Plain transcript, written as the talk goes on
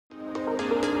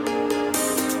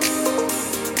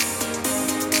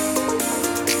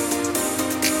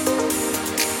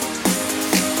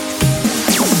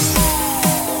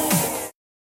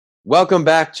Welcome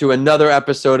back to another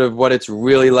episode of What It's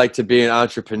Really Like to Be an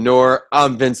Entrepreneur.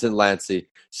 I'm Vincent Lancy,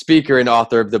 speaker and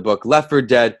author of the book Left for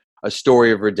Dead, A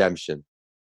Story of Redemption.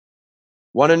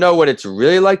 Want to know what it's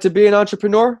really like to be an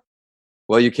entrepreneur?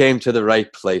 Well, you came to the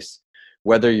right place.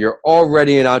 Whether you're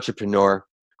already an entrepreneur,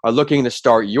 are looking to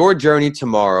start your journey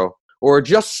tomorrow, or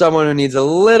just someone who needs a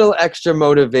little extra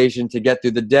motivation to get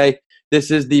through the day,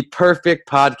 this is the perfect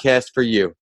podcast for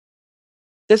you.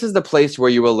 This is the place where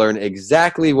you will learn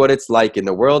exactly what it's like in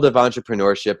the world of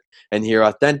entrepreneurship and hear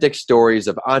authentic stories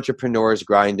of entrepreneurs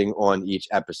grinding on each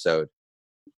episode.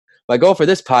 My goal for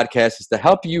this podcast is to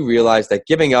help you realize that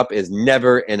giving up is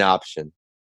never an option.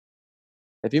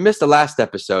 If you missed the last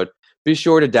episode, be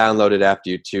sure to download it after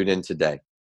you tune in today.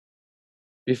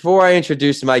 Before I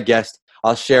introduce my guest,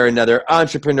 I'll share another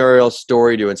entrepreneurial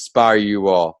story to inspire you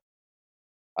all.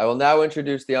 I will now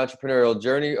introduce the entrepreneurial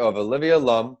journey of Olivia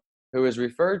Lum, who is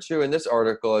referred to in this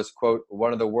article as, quote,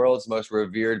 one of the world's most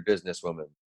revered businesswomen.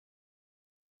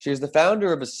 She is the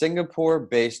founder of a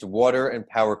Singapore-based water and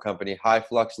power company,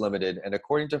 HyFlux Limited, and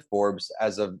according to Forbes,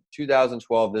 as of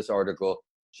 2012, this article,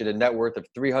 she had a net worth of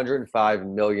 $305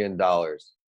 million.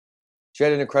 She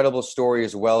had an incredible story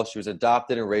as well. She was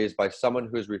adopted and raised by someone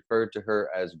who is referred to her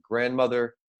as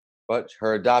grandmother, but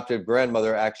her adopted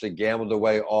grandmother actually gambled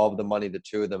away all of the money the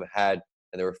two of them had,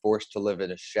 and they were forced to live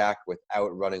in a shack without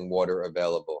running water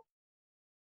available.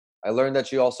 I learned that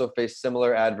she also faced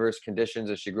similar adverse conditions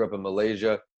as she grew up in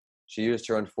Malaysia. She used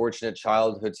her unfortunate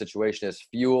childhood situation as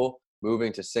fuel,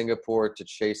 moving to Singapore to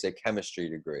chase a chemistry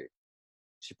degree.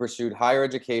 She pursued higher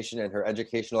education, and her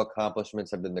educational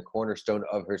accomplishments have been the cornerstone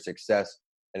of her success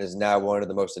and is now one of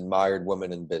the most admired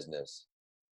women in business.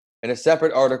 In a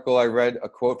separate article, I read a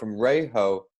quote from Ray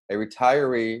Ho, a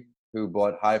retiree who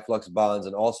bought HyFlux bonds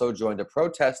and also joined a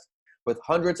protest with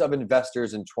hundreds of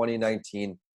investors in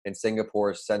 2019 in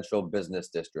Singapore's central business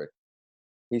district.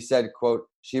 He said, quote,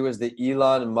 she was the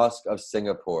Elon Musk of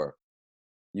Singapore.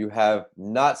 You have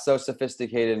not so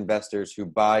sophisticated investors who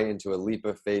buy into a leap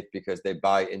of faith because they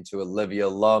buy into Olivia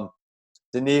Lum.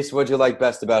 Denise, what'd you like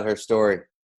best about her story?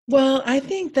 Well, I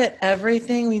think that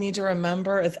everything we need to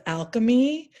remember is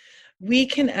alchemy. We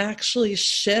can actually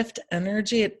shift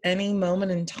energy at any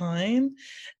moment in time.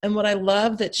 And what I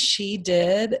love that she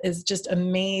did is just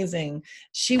amazing.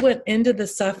 She went into the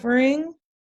suffering.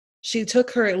 She took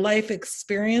her life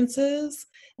experiences,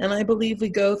 and I believe we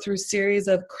go through series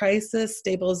of crisis,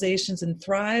 stabilizations, and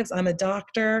thrives. I'm a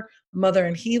doctor, mother,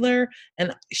 and healer,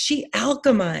 and she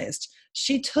alchemized.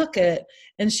 She took it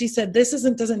and she said, "This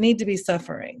doesn't need to be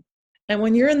suffering." And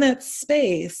when you're in that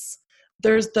space,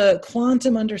 there's the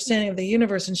quantum understanding of the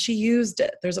universe, and she used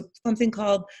it. There's something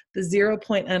called the 0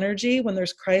 point energy when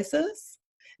there's crisis,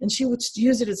 and she would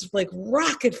use it as like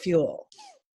rocket fuel.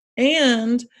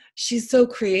 And she's so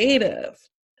creative.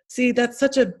 See, that's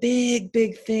such a big,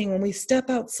 big thing. When we step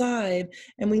outside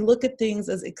and we look at things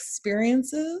as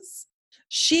experiences,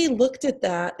 she looked at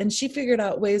that and she figured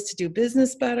out ways to do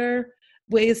business better,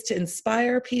 ways to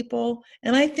inspire people.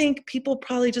 And I think people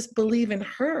probably just believe in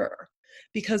her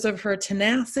because of her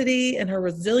tenacity and her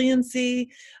resiliency.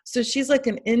 So she's like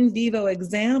an in vivo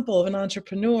example of an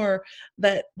entrepreneur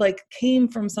that like came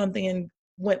from something and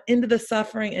went into the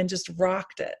suffering and just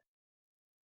rocked it.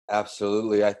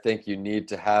 Absolutely. I think you need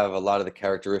to have a lot of the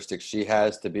characteristics she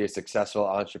has to be a successful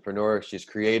entrepreneur. She's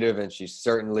creative and she's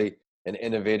certainly an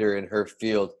innovator in her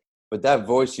field. But that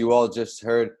voice you all just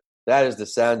heard, that is the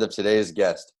sound of today's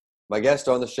guest. My guest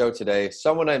on the show today,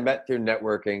 someone I met through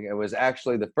networking and was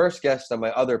actually the first guest on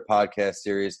my other podcast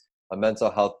series, A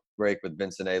Mental Health Break with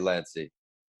Vincent A. Lancy.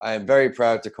 I am very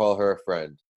proud to call her a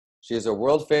friend. She is a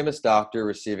world-famous doctor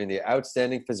receiving the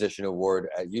Outstanding Physician Award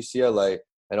at UCLA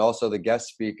and also the guest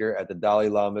speaker at the Dalai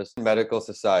Lama's Medical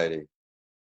Society.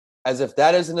 As if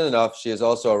that isn't enough, she is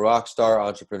also a rock star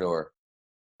entrepreneur.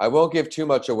 I won't give too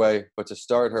much away, but to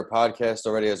start, her podcast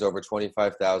already has over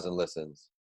 25,000 listens.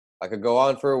 I could go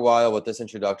on for a while with this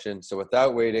introduction, so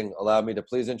without waiting, allow me to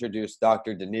please introduce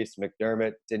Dr. Denise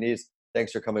McDermott. Denise,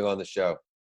 thanks for coming on the show.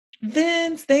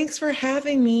 Vince, thanks for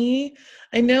having me.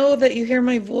 I know that you hear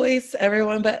my voice,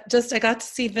 everyone, but just I got to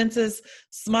see Vince's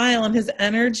smile and his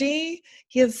energy.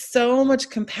 He has so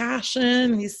much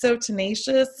compassion. He's so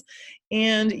tenacious,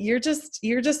 and you're just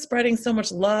spreading so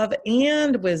much love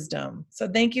and wisdom. So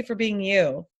thank you for being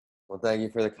you. Well, thank you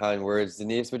for the kind words.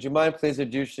 Denise, would you mind please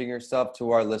introducing yourself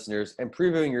to our listeners and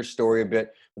previewing your story a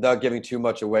bit without giving too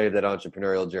much away of that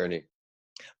entrepreneurial journey?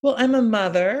 Well, I'm a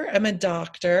mother, I'm a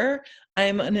doctor,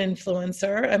 I'm an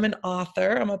influencer, I'm an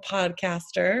author, I'm a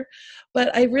podcaster.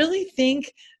 But I really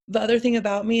think the other thing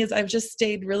about me is I've just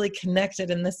stayed really connected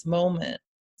in this moment.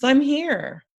 So I'm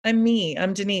here. I'm me.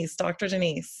 I'm Denise, Dr.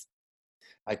 Denise.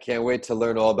 I can't wait to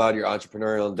learn all about your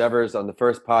entrepreneurial endeavors. On the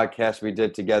first podcast we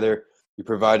did together, you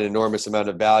provided an enormous amount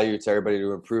of value to everybody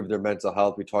to improve their mental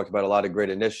health. We talked about a lot of great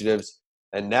initiatives.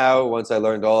 And now, once I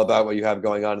learned all about what you have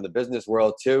going on in the business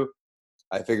world too,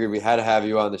 I figured we had to have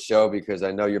you on the show because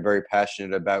I know you're very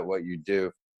passionate about what you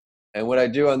do. And what I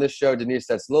do on this show, Denise,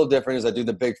 that's a little different is I do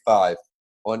the big five.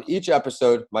 On each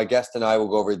episode, my guest and I will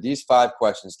go over these 5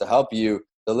 questions to help you,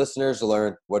 the listeners,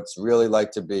 learn what it's really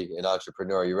like to be an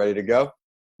entrepreneur. You ready to go?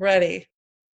 Ready.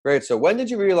 Great. So when did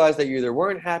you realize that you either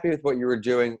weren't happy with what you were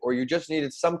doing or you just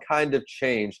needed some kind of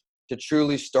change to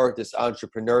truly start this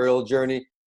entrepreneurial journey?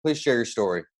 Please share your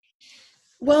story.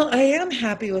 Well, I am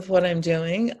happy with what I'm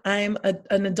doing. I'm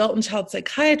an adult and child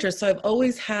psychiatrist, so I've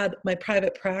always had my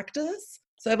private practice.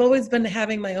 So I've always been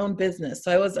having my own business.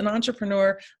 So I was an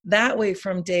entrepreneur that way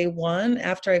from day one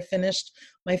after I finished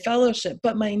my fellowship.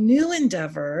 But my new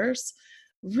endeavors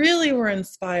really were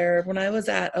inspired when I was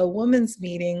at a women's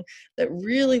meeting that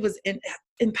really was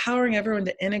empowering everyone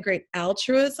to integrate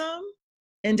altruism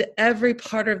into every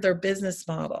part of their business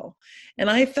model. And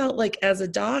I felt like as a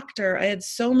doctor, I had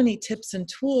so many tips and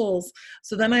tools.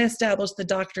 So then I established the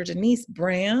Dr. Denise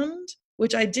brand,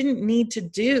 which I didn't need to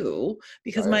do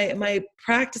because my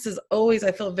practice is always,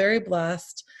 I feel very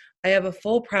blessed. I have a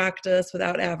full practice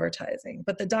without advertising.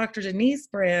 But the Dr. Denise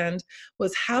brand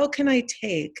was, how can I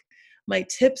take my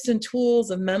tips and tools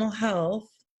of mental health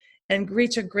and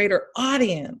reach a greater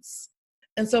audience?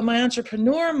 And so my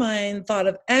entrepreneur mind thought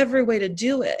of every way to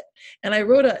do it. And I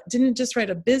didn't just write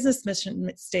a business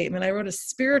mission statement, I wrote a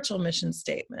spiritual mission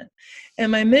statement.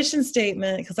 And my mission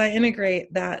statement, because I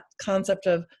integrate that concept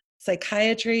of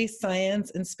psychiatry,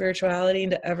 science, and spirituality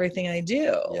into everything I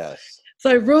do. Yes. So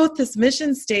I wrote this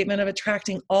mission statement of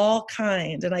attracting all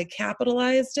kind, and I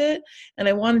capitalized it. And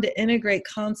I wanted to integrate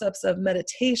concepts of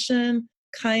meditation,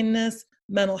 kindness,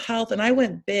 mental health, and I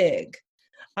went big.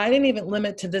 I didn't even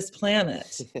limit to this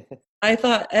planet. I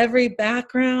thought every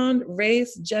background,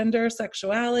 race, gender,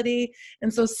 sexuality.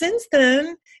 And so since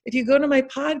then, if you go to my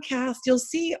podcast, you'll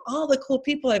see all the cool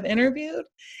people I've interviewed.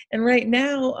 And right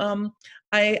now,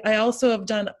 I also have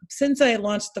done, since I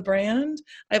launched the brand,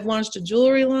 I've launched a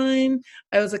jewelry line.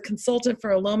 I was a consultant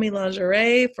for Alomi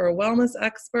Lingerie, for a wellness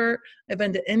expert. I've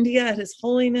been to India at His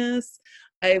Holiness.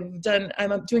 I'm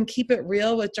doing Keep It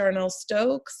Real with Darnell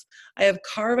Stokes. I have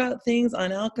carve out things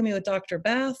on alchemy with Dr.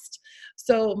 Best.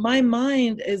 So my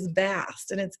mind is vast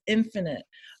and it's infinite.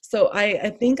 So I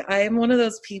think I am one of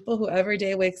those people who every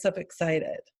day wakes up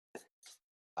excited.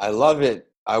 I love it.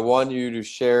 I want you to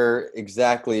share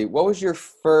exactly what was your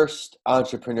first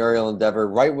entrepreneurial endeavor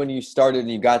right when you started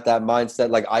and you got that mindset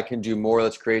like, I can do more,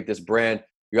 let's create this brand.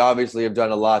 You obviously have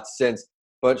done a lot since,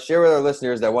 but share with our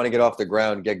listeners that want to get off the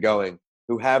ground, get going,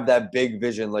 who have that big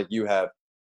vision like you have.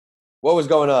 What was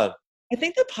going on? I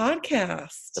think the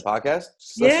podcast. The podcast?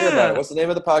 Let's hear about it. What's the name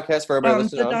of the podcast for everybody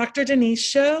listening? The Dr. Denise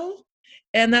Show.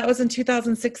 And that was in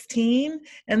 2016.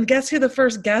 And guess who the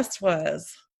first guest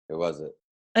was? Who was it?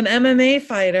 An MMA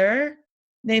fighter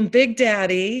named Big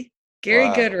Daddy,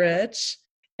 Gary Goodrich.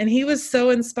 And he was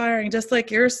so inspiring, just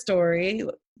like your story,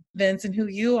 Vince, and who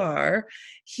you are.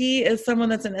 He is someone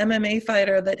that's an MMA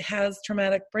fighter that has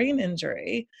traumatic brain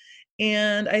injury.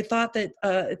 And I thought that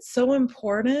it's so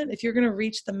important, if you're going to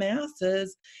reach the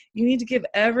masses, you need to give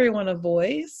everyone a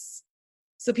voice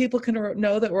so people can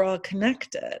know that we're all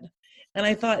connected. And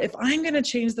I thought, if I'm going to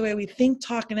change the way we think,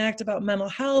 talk, and act about mental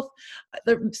health,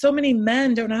 so many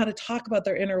men don't know how to talk about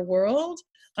their inner world.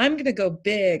 I'm going to go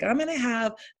big. I'm going to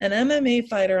have an MMA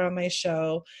fighter on my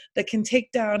show that can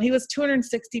take down, he was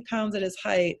 260 pounds at his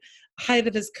height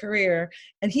of his career,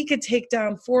 and he could take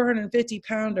down 450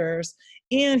 pounders.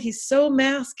 And he's so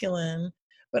masculine,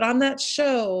 but on that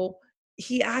show,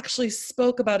 he actually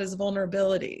spoke about his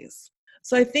vulnerabilities.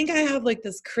 So I think I have like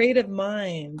this creative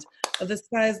mind of the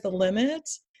sky's the limit.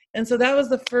 And so that was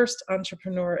the first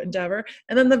entrepreneur endeavor.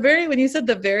 And then when you said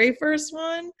the very first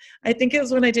one, I think it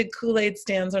was when I did Kool-Aid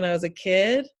stands when I was a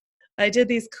kid. I did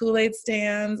these Kool-Aid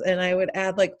stands and I would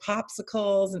add like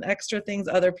popsicles and extra things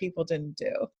other people didn't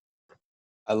do.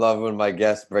 I love when my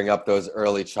guests bring up those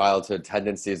early childhood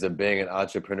tendencies of being an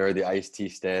entrepreneur, the iced tea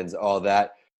stands, all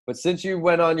that. But since you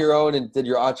went on your own and did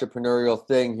your entrepreneurial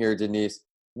thing here, Denise,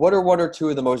 what are 1 or 2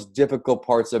 of the most difficult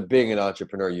parts of being an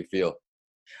entrepreneur you feel?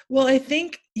 Well, I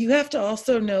think you have to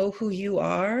also know who you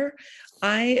are.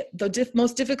 The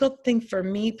most difficult thing for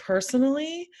me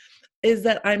personally is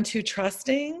that I'm too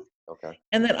trusting. Okay.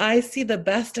 And that I see the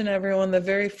best in everyone the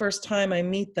very first time I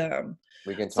meet them.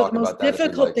 We can talk about that. The most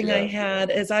difficult thing I had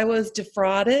is I was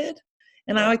defrauded,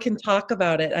 and now I can talk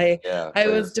about it. I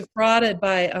was defrauded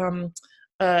by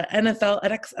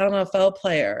ex-NFL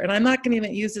player, and I'm not going to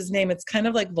even use his name. It's kind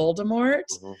of like Voldemort.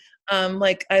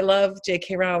 Like I love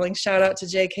J.K. Rowling. Shout out to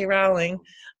J.K. Rowling.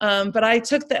 But I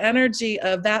took the energy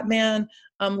of that man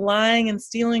lying and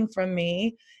stealing from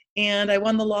me, and I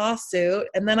won the lawsuit.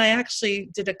 And then I actually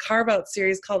did a carve-out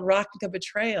series called Rocking a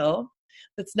Betrayal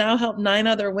that's now helped 9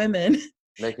 other women.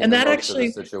 Making And the that most of the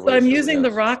actually, so situation, I'm using the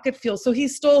yes. rocket fuel. So he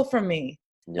stole from me.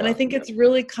 And I Yeah. think it's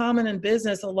really common in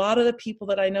business. A lot of the people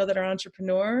that I know that are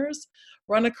entrepreneurs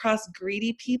run across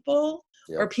greedy people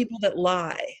or Yep. people that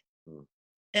lie. Mm.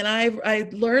 And I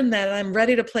learned that, and I'm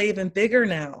ready to play even bigger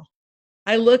now.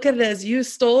 I look at it as you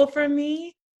stole from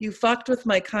me, you fucked with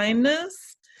my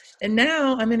kindness, and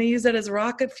now I'm going to use that as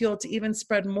rocket fuel to even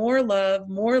spread more love,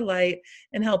 more light,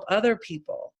 and help other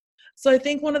people. So I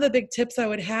think one of the big tips I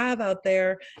would have out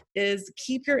there is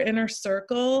keep your inner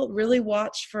circle, really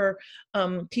watch for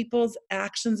people's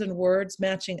actions and words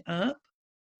matching up.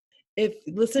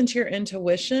 Listen to your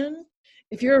intuition.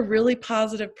 If you're a really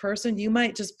positive person, you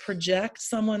might just project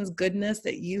someone's goodness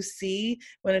that you see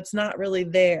when it's not really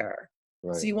there.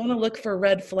 Right. So you want to look for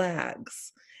red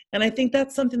flags. And I think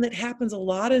that's something that happens a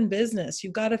lot in business.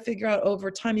 You've got to figure out over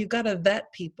time, you've got to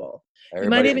vet people. Everybody You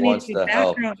might even need wants to do the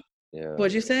help. background. Yeah.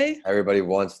 What'd you say? Everybody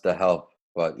wants the help,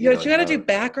 but You got to do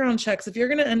background checks. If you're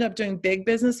going to end up doing big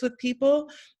business with people,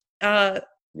 to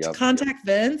contact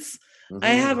Vince.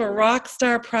 I have a rock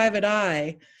star private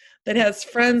eye that has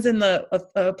friends in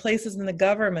the places in the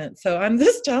government. So I'm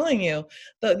just telling you,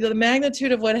 the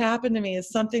magnitude of what happened to me is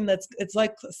something it's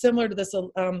like similar to this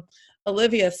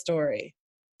Olivia story.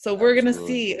 So we're going to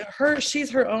see her.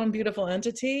 She's her own beautiful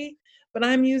entity, but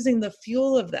I'm using the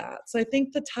fuel of that. So I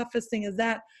think the toughest thing is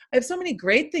that I have so many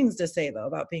great things to say though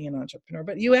about being an entrepreneur,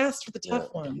 but you asked for the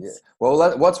tough ones. Yeah.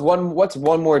 Well, what's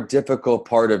one more difficult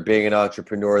part of being an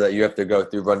entrepreneur that you have to go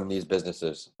through running these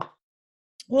businesses?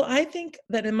 Well, I think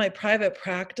that in my private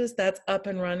practice, that's up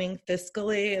and running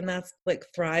fiscally, and that's like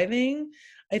thriving.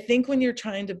 I think when you're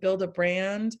trying to build a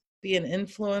brand, be an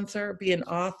influencer, be an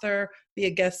author, be a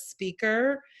guest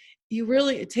speaker,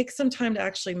 it takes some time to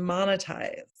actually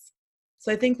monetize. So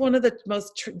I think one of the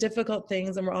most difficult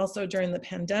things, and we're also during the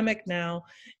pandemic now,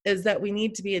 is that we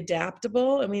need to be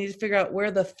adaptable and we need to figure out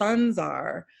where the funds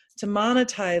are to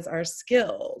monetize our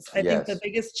skills. I think the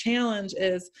biggest challenge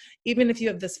is, even if you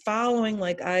have this following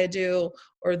like I do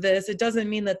or this, it doesn't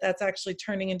mean that that's actually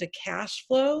turning into cash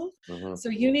flow. So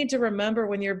you need to remember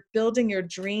when you're building your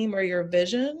dream or your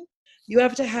vision, you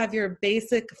have to have your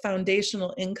basic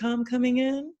foundational income coming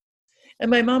in. And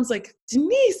my mom's like,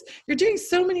 Denise, you're doing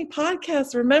so many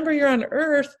podcasts. Remember, you're on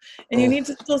Earth and you need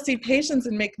to still see patients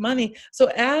and make money.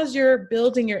 So as you're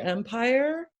building your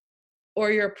empire or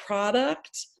your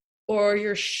product or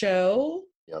your show,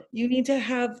 you need to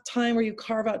have time where you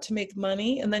carve out to make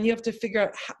money. And then you have to figure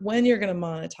out when you're going to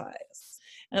monetize.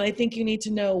 And I think you need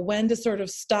to know when to sort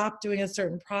of stop doing a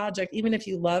certain project, even if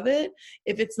you love it,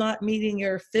 if it's not meeting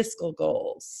your fiscal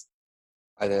goals.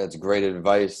 I think that's great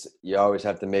advice. You always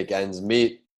have to make ends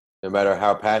meet. No matter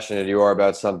how passionate you are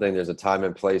about something, there's a time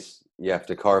and place you have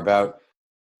to carve out.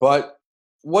 But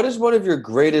what is one of your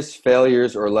greatest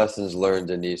failures or lessons learned,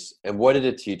 Denise? And what did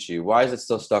it teach you? Why is it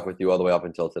still stuck with you all the way up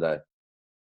until today?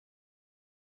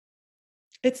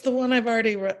 It's the one I've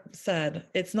already said.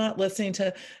 It's not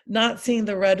seeing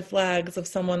the red flags of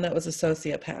someone that was a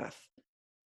sociopath.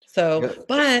 So,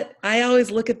 but I always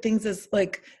look at things as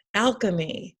like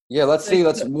alchemy. Yeah, let's see.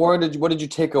 What did you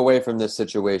take away from this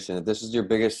situation? If this is your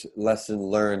biggest lesson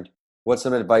learned, what's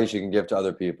some advice you can give to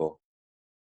other people?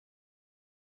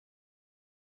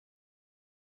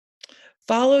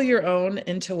 Follow your own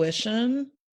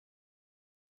intuition.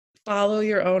 Follow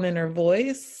your own inner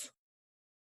voice.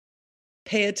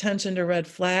 Pay attention to red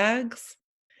flags.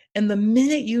 And the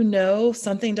minute you know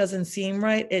something doesn't seem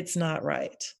right, it's not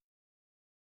right.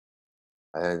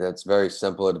 I think that's very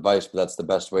simple advice, but that's the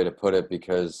best way to put it,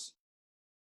 because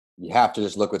you have to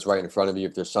just look what's right in front of you.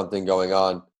 If there's something going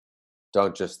on,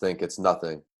 don't just think it's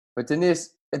nothing. But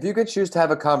Denise, if you could choose to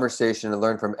have a conversation and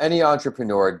learn from any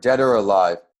entrepreneur, dead or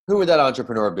alive, who would that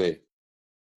entrepreneur be?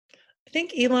 I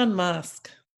think Elon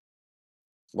Musk.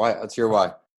 Why? Let's hear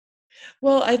why.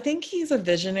 Well, I think he's a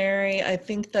visionary. I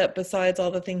think that besides all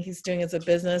the things he's doing as a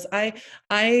business,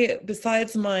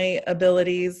 besides my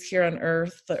abilities here on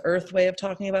Earth, the Earth way of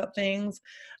talking about things,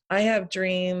 I have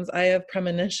dreams, I have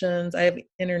premonitions, I have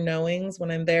inner knowings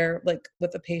when I'm there, like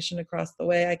with a patient across the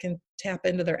way. I can tap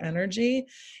into their energy,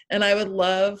 and I would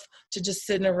love to just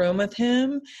sit in a room with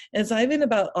him. And it's not even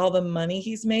about all the money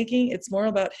he's making. It's more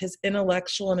about his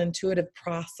intellectual and intuitive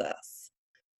process.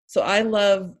 So I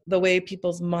love the way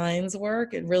people's minds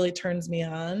work. It really turns me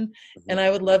on. And I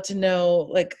would love to know,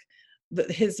 like,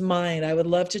 his mind. I would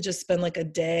love to just spend like a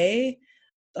day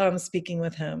speaking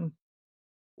with him.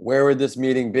 Where would this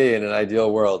meeting be in an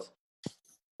ideal world?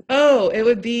 Oh, it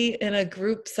would be in a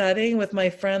group setting with my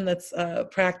friend that's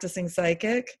practicing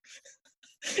psychic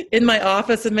in my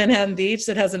office in Manhattan Beach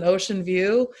that has an ocean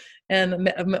view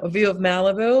and a view of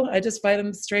Malibu. I just invite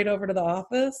him straight over to the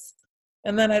office.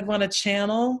 And then I'd want to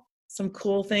channel some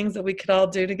cool things that we could all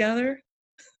do together.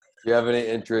 Do you have any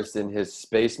interest in his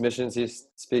space missions he's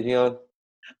speaking on?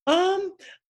 Um,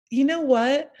 you know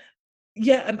what?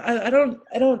 Yeah, I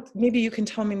don't, maybe you can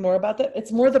tell me more about that.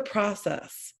 It's more the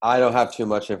process. I don't have too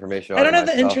much information I on it don't have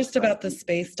the myself. interest about the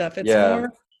space stuff. It's Yeah.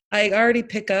 more, I already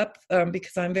pick up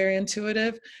because I'm very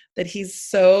intuitive that he's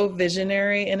so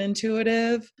visionary and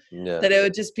intuitive Yeah. that it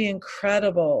would just be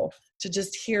incredible to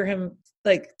just hear him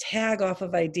like tag off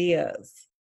of ideas.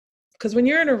 Because when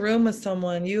you're in a room with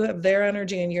someone, you have their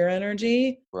energy and your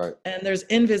energy, Right. and there's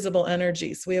invisible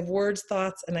energy. So we have words,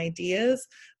 thoughts, and ideas,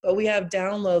 but we have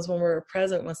downloads when we're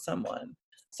present with someone.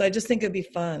 So I just think it'd be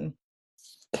fun.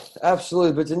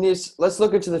 Absolutely. But Denise, let's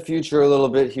look into the future a little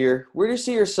bit here. Where do you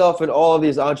see yourself in all of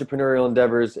these entrepreneurial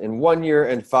endeavors in 1 year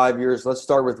and 5 years? Let's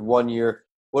start with 1 year.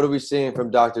 What are we seeing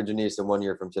from Dr. Denise in 1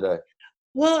 year from today?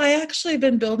 Well, I actually have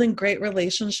been building great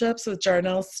relationships with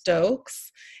Jarnell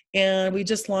Stokes, and we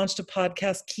just launched a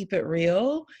podcast, Keep It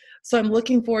Real. So I'm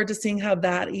looking forward to seeing how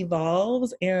that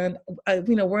evolves. And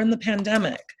we're in the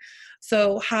pandemic.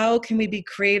 So how can we be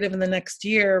creative in the next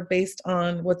year based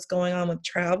on what's going on with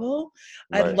travel?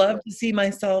 I'd Right. love to see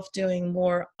myself doing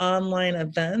more online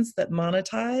events that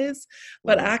monetize.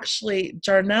 But actually,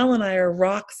 Jarnell and I are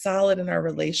rock solid in our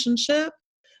relationship.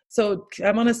 So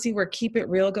I want to see where Keep It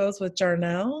Real goes with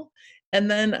Jarnell. And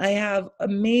then I have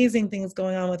amazing things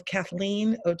going on with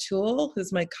Kathleen O'Toole,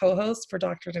 who's my co-host for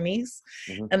Dr. Denise.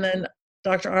 Mm-hmm. And then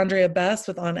Dr. Andrea Best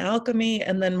with On Alchemy,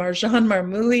 and then Marjan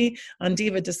Marmoui on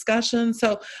Diva Discussion.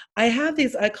 So I have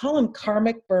these, I call them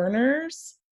karmic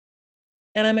burners.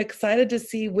 And I'm excited to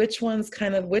see which ones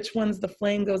the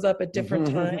flame goes up at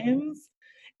different times.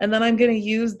 And then I'm going to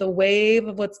use the wave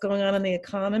of what's going on in the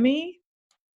economy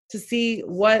to see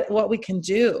what we can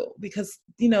do, because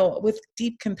with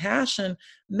deep compassion,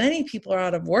 many people are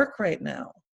out of work right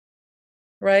now,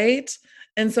 right?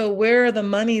 And so where the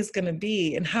money's going to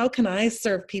be, and how can I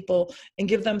serve people and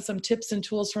give them some tips and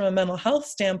tools from a mental health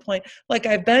standpoint, like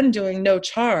I've been doing, no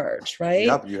charge, right?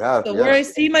 Yep, you have. So Yes. where I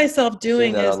see myself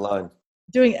doing is online.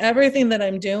 doing everything that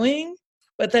I'm doing,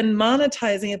 but then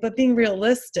monetizing it, but being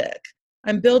realistic.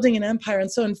 I'm building an empire.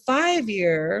 And so in 5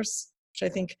 years, which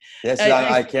I think. Yes,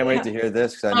 I can't wait to hear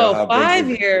this, because I know how 5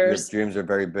 big years. your dreams are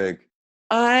very big.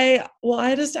 I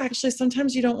just actually,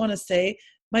 sometimes you don't want to say,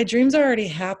 my dreams are already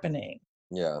happening.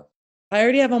 Yeah. I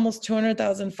already have almost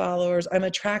 200,000 followers. I'm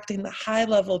attracting the high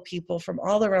level people from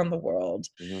all around the world.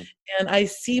 Mm-hmm. And I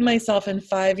see myself in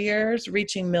 5 years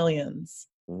reaching millions,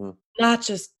 not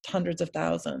just hundreds of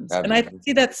thousands. Absolutely. And I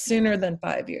see that sooner than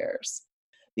 5 years,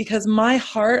 because my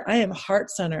heart, I am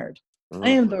heart-centered. I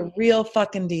am the real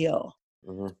fucking deal.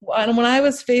 And when I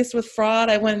was faced with fraud,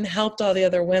 I went and helped all the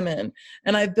other women.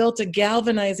 And I built a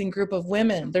galvanizing group of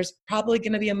women. There's probably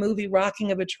going to be a movie,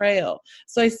 Rocking a Betrayal.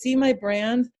 So I see my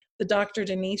brand, the Dr.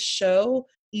 Denise Show,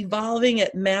 evolving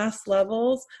at mass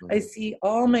levels. I see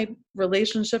all my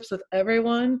relationships with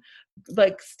everyone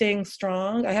like staying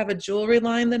strong. I have a jewelry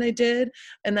line that I did,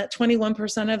 and that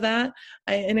 21% of that,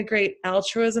 I integrate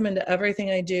altruism into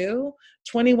everything I do.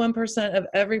 21% of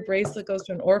every bracelet goes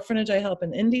to an orphanage I help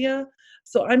in India.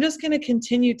 So I'm just going to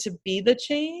continue to be the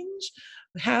change,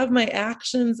 have my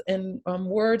actions and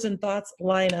words and thoughts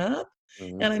line up.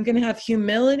 And I'm going to have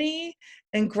humility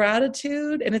and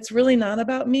gratitude. And it's really not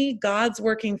about me. God's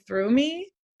working through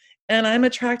me. And I'm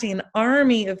attracting an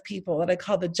army of people that I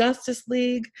call the Justice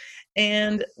League.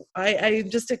 And I'm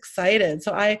just excited.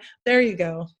 So there you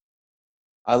go.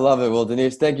 I love it. Well,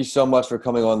 Denise, thank you so much for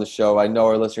coming on the show. I know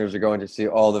our listeners are going to see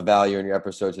all the value in your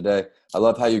episode today. I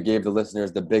love how you gave the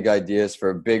listeners the big ideas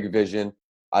for a big vision.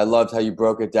 I loved how you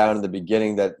broke it down in the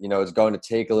beginning that, it's going to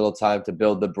take a little time to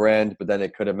build the brand, but then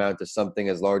it could amount to something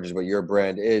as large as what your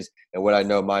brand is and what I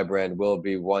know my brand will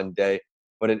be one day.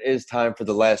 But it is time for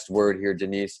the last word here,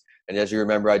 Denise. And as you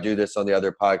remember, I do this on the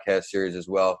other podcast series as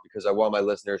well, because I want my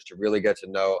listeners to really get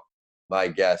to know my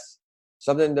guests.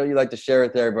 Something that you'd like to share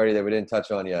with everybody that we didn't touch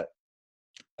on yet.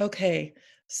 Okay.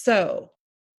 So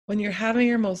when you're having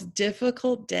your most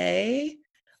difficult day,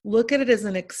 look at it as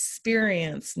an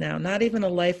experience now, not even a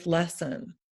life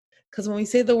lesson. Because when we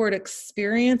say the word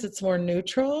experience, it's more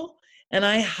neutral. And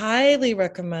I highly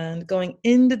recommend going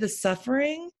into the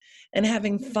suffering and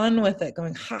having fun with it,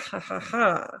 going, ha, ha, ha,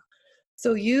 ha.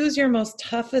 So use your most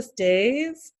toughest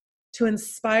days to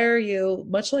inspire you,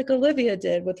 much like Olivia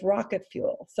did with rocket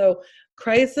fuel. So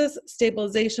crisis,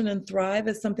 stabilization, and thrive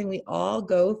is something we all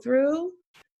go through.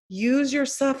 Use your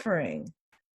suffering.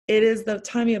 It is the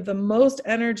time you have the most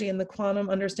energy in the quantum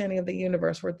understanding of the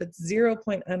universe, where it's 0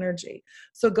 point energy.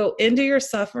 So go into your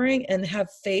suffering and have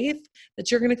faith that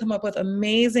you're going to come up with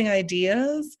amazing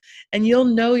ideas, and you'll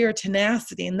know your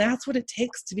tenacity. And that's what it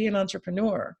takes to be an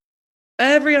entrepreneur.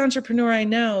 Every entrepreneur I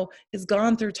know has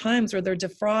gone through times where they're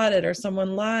defrauded, or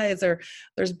someone lies, or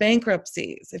there's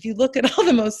bankruptcies. If you look at all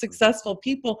the most successful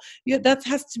people, that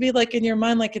has to be like in your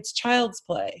mind, like it's child's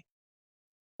play,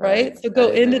 right? So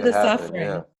go into the suffering.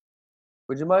 Yeah.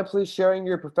 Would you mind please sharing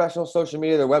your professional social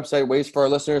media, their website, ways for our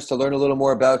listeners to learn a little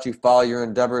more about you, follow your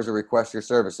endeavors, or request your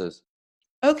services?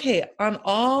 Okay, on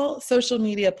all social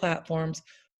media platforms,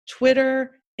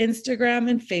 Twitter, Instagram,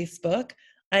 and Facebook,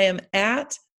 I am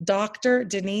at Dr.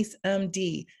 Denise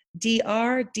MD,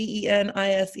 DrDenisemD.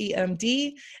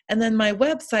 And then my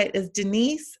website is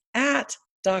Denise at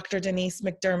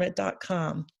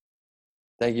DrDeniseMcDermott.com.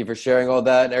 Thank you for sharing all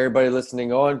that. And everybody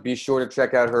listening on, be sure to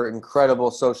check out her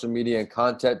incredible social media and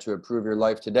content to improve your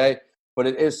life today. But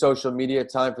it is social media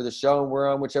time for the show, and we're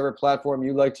on whichever platform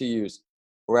you like to use.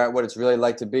 We're at What It's Really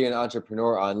Like to Be an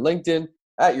Entrepreneur on LinkedIn,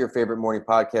 at Your Favorite Morning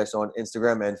Podcast on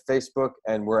Instagram and Facebook,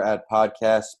 and we're at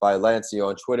Podcasts by Lancey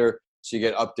on Twitter, so you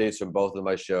get updates from both of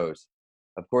my shows.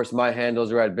 Of course, my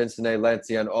handles are at Vincent A.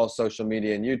 Lancey on all social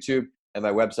media and YouTube, and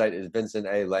my website is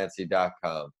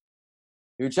vincentalancey.com.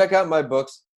 If you check out my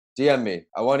books, DM me.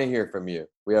 I want to hear from you.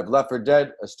 We have Left for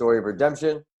Dead, A Story of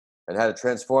Redemption, and How to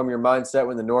Transform Your Mindset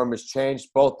When the Norm Has Changed,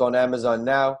 both on Amazon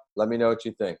now. Let me know what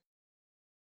you think.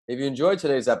 If you enjoyed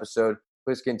today's episode,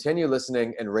 please continue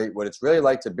listening and rate What It's Really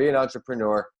Like to Be an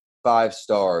Entrepreneur 5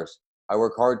 stars. I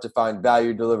work hard to find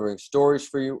value delivering stories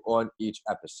for you on each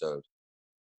episode.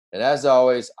 And as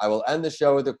always, I will end the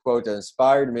show with a quote that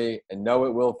inspired me, and know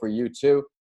it will for you too.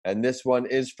 And this one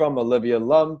is from Olivia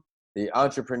Lum, the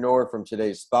entrepreneur from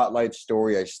today's Spotlight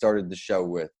story I started the show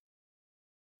with.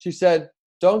 She said,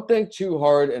 "Don't think too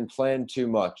hard and plan too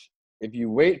much. If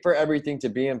you wait for everything to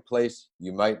be in place,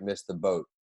 you might miss the boat.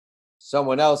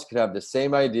 Someone else could have the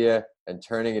same idea and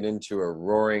turning it into a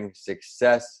roaring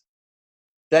success."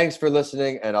 Thanks for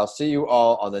listening, and I'll see you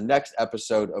all on the next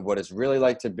episode of What It's Really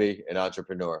Like to Be an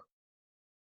Entrepreneur.